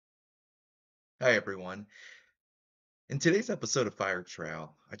Hi, everyone. In today's episode of Fire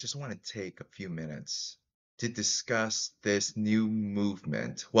Trail, I just want to take a few minutes to discuss this new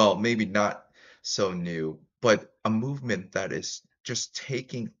movement. Well, maybe not so new, but a movement that is just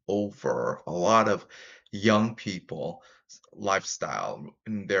taking over a lot of young people lifestyle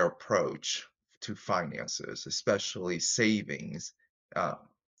and their approach to finances, especially savings. Uh,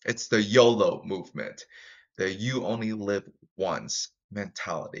 it's the YOLO movement, the you only live once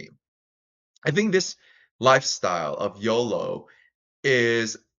mentality. I think this lifestyle of YOLO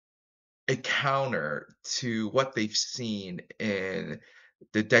is a counter to what they've seen in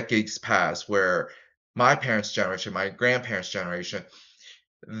the decades past, where my parents' generation, my grandparents' generation,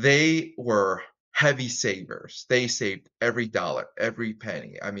 they were heavy savers. They saved every dollar, every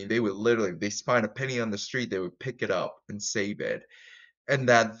penny. I mean, they would literally, they find a penny on the street, they would pick it up and save it. And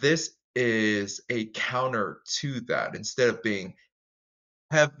that this is a counter to that. Instead of being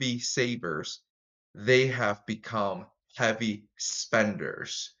heavy savers, they have become heavy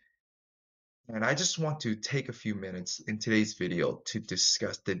spenders. And I just want to take a few minutes in today's video to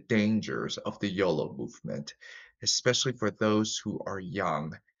discuss the dangers of the YOLO movement, especially for those who are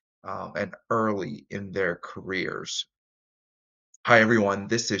young and early in their careers. Hi, everyone.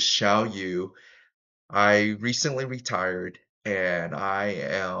 This is Xiao Yu. I recently retired and I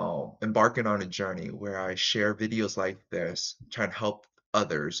am embarking on a journey where I share videos like this, trying to help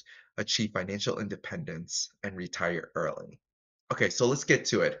others achieve financial independence and retire early. Okay, so let's get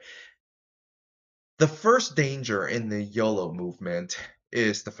to it. The first danger in the YOLO movement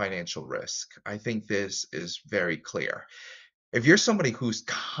is the financial risk. I think this is very clear. If you're somebody who's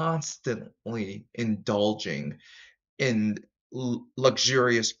constantly indulging in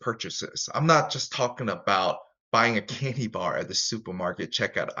luxurious purchases. I'm not just talking about buying a candy bar at the supermarket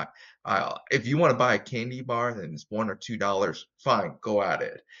checkout aisle. If you want to buy a candy bar, then it's $1 or $2. Fine, go at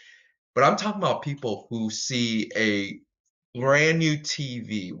it. But I'm talking about people who see a brand new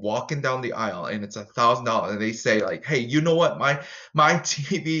TV walking down the aisle and it's $1,000 and they say like, hey, you know what? My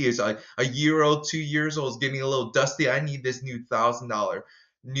TV is a year old, 2 years old, it's getting a little dusty. I need this new $1,000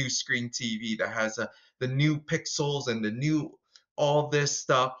 new screen TV that has the new pixels and the new all this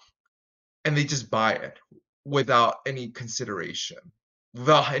stuff, and they just buy it without any consideration,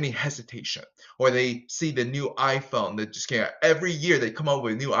 without any hesitation. Or they see the new iPhone that just came out. Every year they come out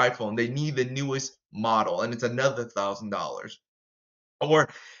with a new iPhone. They need the newest model, and it's another $1,000. Or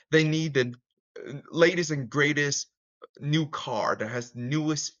they need the latest and greatest new car that has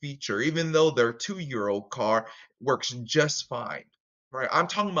newest feature, even though their 2-year-old car works just fine. Right? I'm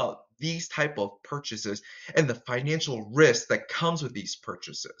talking about these type of purchases and the financial risk that comes with these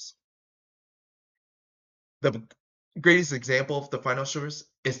purchases. The greatest example of the financial risk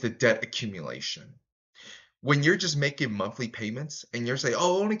is the debt accumulation. When you're just making monthly payments and you're saying,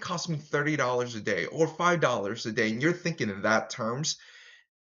 oh, it only costs me $30 a day or $5 a day, and you're thinking in that terms,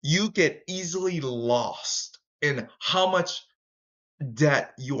 you get easily lost in how much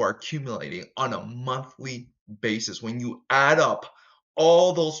debt you are accumulating on a monthly basis when you add up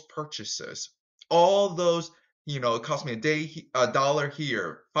all those purchases, all those, it cost me a dollar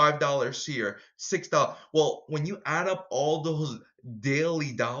here, $5 here, $6. Well, when you add up all those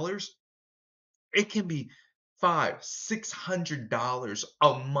daily dollars, it can be $600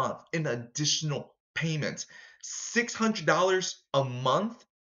 a month in additional payments. $600 a month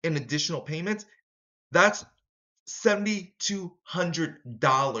in additional payments, that's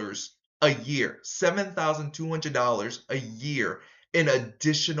 $7,200 a year, $7,200 a year in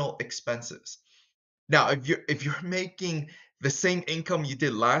additional expenses. Now, if you're making the same income you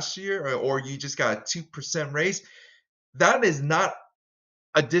did last year, or you just got a 2% raise, that is not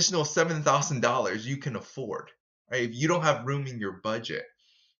additional $7,000 you can afford, right? If you don't have room in your budget.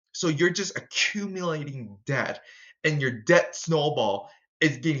 So you're just accumulating debt, and your debt snowball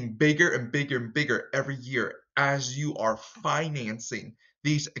is getting bigger and bigger and bigger every year as you are financing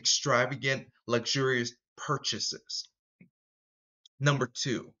these extravagant, luxurious purchases. Number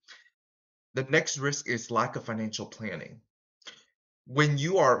two, the next risk is lack of financial planning. When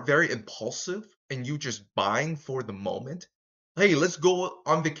you are very impulsive and you just buying for the moment, hey, let's go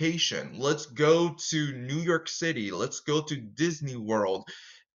on vacation. Let's go to New York City. Let's go to Disney World.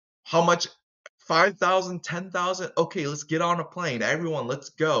 How much? 5,000, 10,000. Okay, let's get on a plane. Everyone, let's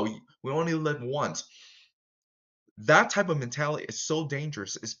go. We only live once. That type of mentality is so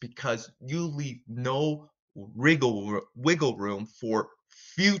dangerous is because you leave no wiggle room for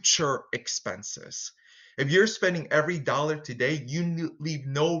future expenses. If you're spending every dollar today, you leave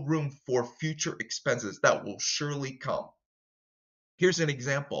no room for future expenses that will surely come. Here's an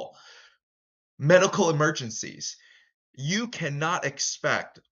example. Medical emergencies. You cannot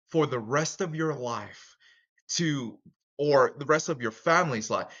expect for the rest of your life to, or the rest of your family's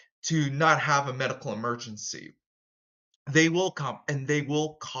life, to not have a medical emergency. They will come and they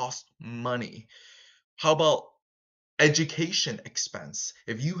will cost money. How about education expense?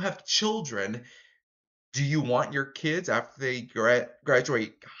 If you have children, do you want your kids after they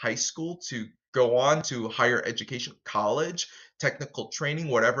graduate high school to go on to higher education, college, technical training,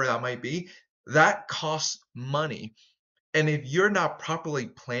 whatever that might be? That costs money. And if you're not properly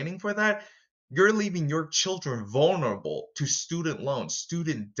planning for that, you're leaving your children vulnerable to student loans,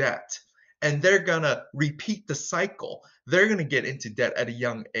 student debt. And they're going to repeat the cycle. They're going to get into debt at a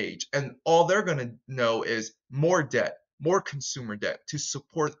young age. And all they're going to know is more debt, more consumer debt to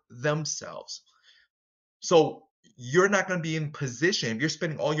support themselves. So you're not going to be in position, if you're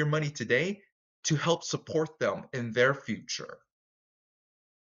spending all your money today, to help support them in their future.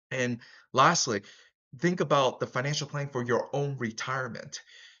 And lastly, think about the financial plan for your own retirement.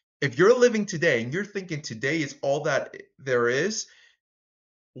 If you're living today and you're thinking today is all that there is,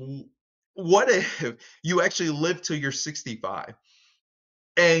 what if you actually live till you're 65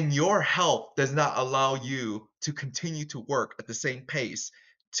 and your health does not allow you to continue to work at the same pace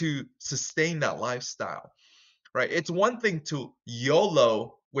to sustain that lifestyle, right? It's one thing to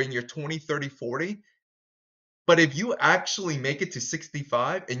YOLO when you're 20, 30, 40, but if you actually make it to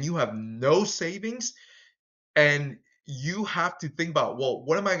 65 and you have no savings, and you have to think about, well,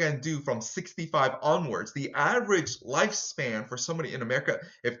 what am I going to do from 65 onwards? The average lifespan for somebody in America,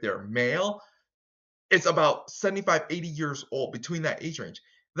 if they're male, is about 75, 80 years old, between that age range.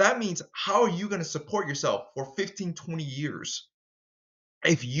 That means, how are you going to support yourself for 15, 20 years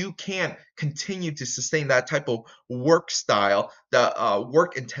if you can't continue to sustain that type of work style, the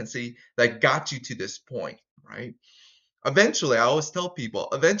work intensity that got you to this point, right? Eventually, I always tell people,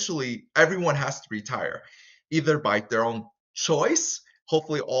 eventually everyone has to retire, either by their own choice.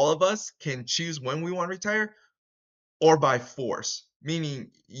 Hopefully, all of us can choose when we want to retire, or by force, meaning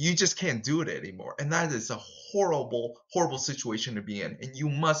you just can't do it anymore. And that is a horrible, horrible situation to be in. And you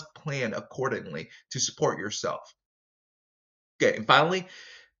must plan accordingly to support yourself. Okay, and finally,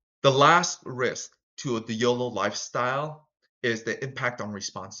 the last risk to the YOLO lifestyle is the impact on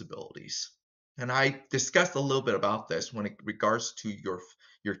responsibilities. And I discussed a little bit about this when it regards to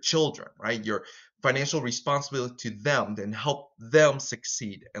your children, right? Your financial responsibility to them, then help them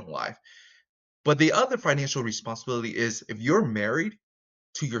succeed in life. But the other financial responsibility is, if you're married,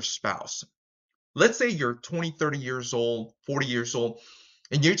 to your spouse. Let's say you're 20, 30 years old, 40 years old,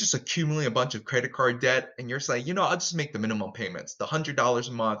 and you're just accumulating a bunch of credit card debt, and you're saying, I'll just make the minimum payments, the $100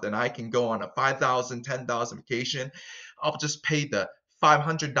 a month, and I can go on a 5,000, 10,000 vacation. I'll just pay the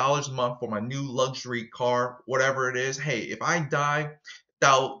 $500 a month for my new luxury car, whatever it is. Hey, if I die,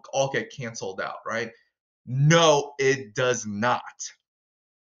 that'll all get canceled out, right? No, it does not.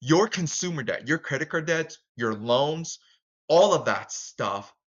 Your consumer debt, your credit card debt, your loans, all of that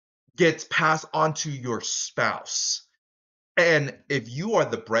stuff gets passed on to your spouse. And if you are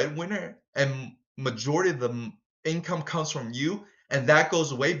the breadwinner and majority of the income comes from you, and that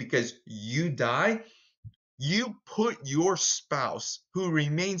goes away because you die, you put your spouse who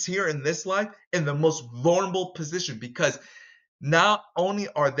remains here in this life in the most vulnerable position, because not only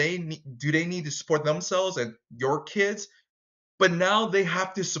do they need to support themselves and your kids, but now they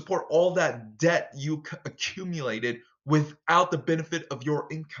have to support all that debt you accumulated without the benefit of your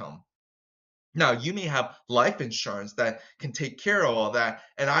income. Now, you may have life insurance that can take care of all that,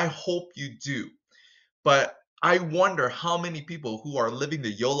 and I hope you do. But I wonder how many people who are living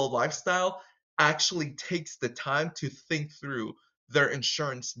the YOLO lifestyle actually takes the time to think through their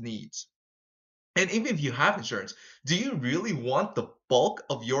insurance needs. And even if you have insurance, do you really want the bulk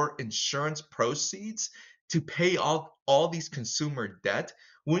of your insurance proceeds to pay off all these consumer debt?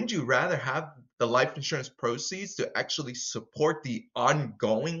 Wouldn't you rather have the life insurance proceeds to actually support the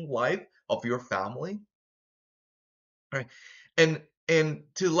ongoing life of your family? Right. And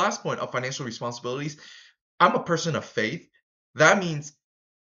to the last point of financial responsibilities, I'm a person of faith. That means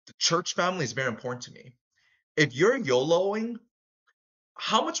the church family is very important to me. If you're YOLOing,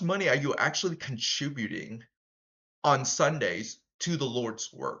 how much money are you actually contributing on Sundays to the Lord's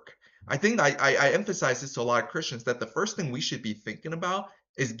work? I think I emphasize this to a lot of Christians, that the first thing we should be thinking about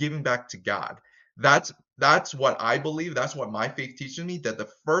is giving back to God. That's what I believe. That's what my faith teaches me, that the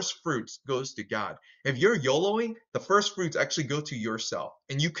first fruits goes to God. If you're YOLOing, the first fruits actually go to yourself,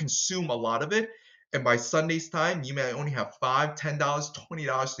 and you consume a lot of it. And by Sunday's time, you may only have $5, $10,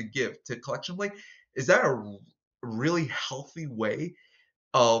 $20 to give to collection plate. Is that a really healthy way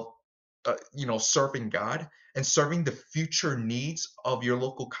of serving God and serving the future needs of your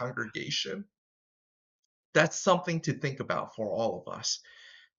local congregation? That's something to think about for all of us.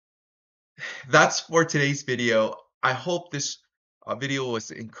 That's for today's video. I hope this video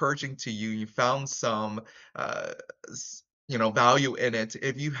was encouraging to you. You found some, uh, value in it.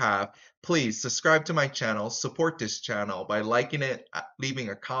 If you have, please subscribe to my channel, support this channel by liking it, leaving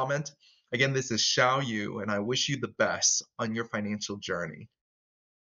a comment. Again, this is Xiao Yu, and I wish you the best on your financial journey.